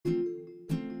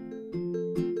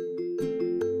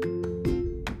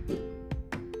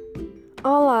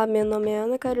Olá, meu nome é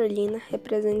Ana Carolina,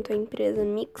 represento a empresa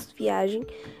Mix Viagem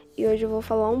e hoje eu vou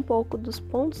falar um pouco dos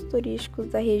pontos turísticos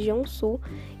da região sul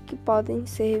que podem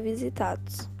ser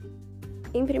visitados.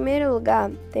 Em primeiro lugar,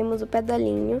 temos o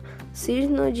pedalinho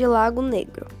Cisne de Lago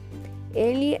Negro.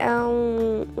 Ele é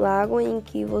um lago em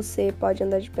que você pode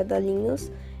andar de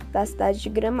pedalinhos da cidade de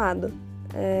Gramado.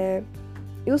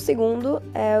 E o segundo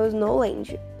é o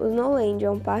Snowland. O Snowland é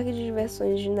um parque de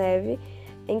diversões de neve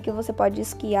em que você pode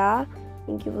esquiar,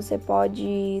 em que você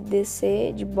pode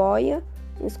descer de boia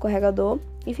no escorregador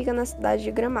e fica na cidade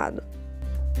de Gramado.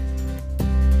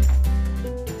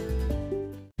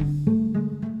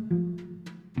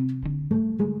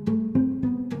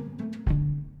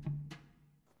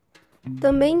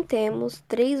 Também temos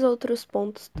 3 outros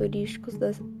pontos turísticos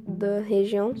da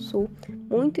região sul,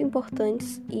 muito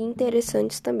importantes e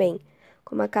interessantes também,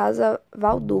 como a Casa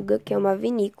Valduga, que é uma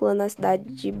vinícola na cidade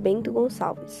de Bento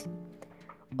Gonçalves.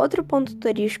 Outro ponto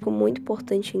turístico muito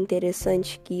importante e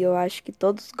interessante, que eu acho que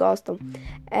todos gostam,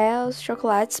 é os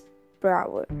chocolates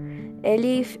Brouwer.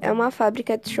 Ele é uma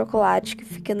fábrica de chocolate que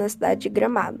fica na cidade de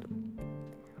Gramado.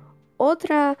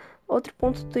 Outro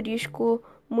ponto turístico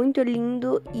muito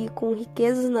lindo e com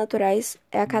riquezas naturais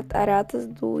é a Cataratas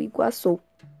do Iguaçu.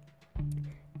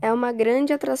 É uma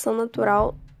grande atração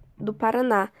natural do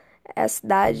Paraná, é a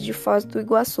cidade de Foz do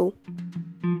Iguaçu.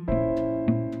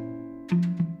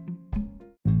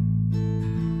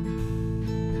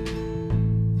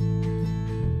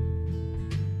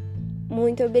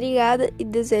 Muito obrigada e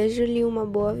desejo-lhe uma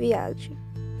boa viagem.